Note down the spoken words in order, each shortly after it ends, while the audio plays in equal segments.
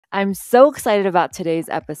I'm so excited about today's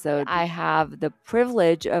episode. I have the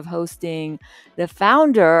privilege of hosting the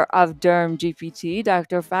founder of Derm GPT,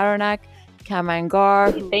 Dr. Fara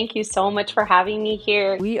Kamangar. Thank you so much for having me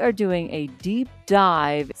here. We are doing a deep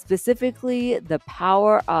dive, specifically the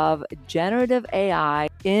power of generative AI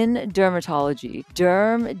in dermatology,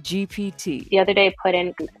 Derm GPT. The other day, I put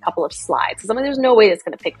in a couple of slides. I mean, there's no way it's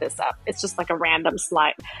going to pick this up. It's just like a random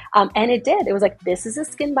slide. And it did. It was like, this is a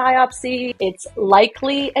skin biopsy. It's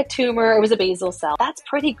likely a tumor. It was a basal cell. That's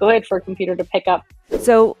pretty good for a computer to pick up.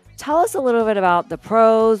 So tell us a little bit about the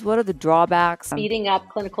pros. What are the drawbacks? Speeding up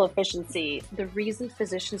clinical efficiency. The reason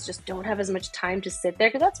physicians just don't have as much time to sit there,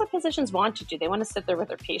 because that's what physicians want to do. They want to sit there with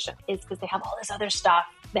their patient, is because they have all this other stuff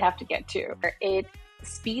they have to get to. It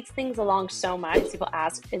speeds things along so much. People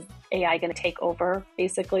ask, is AI going to take over?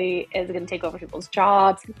 Basically, is it going to take over people's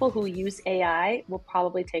jobs? People who use AI will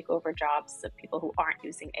probably take over jobs of people who aren't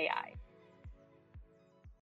using AI.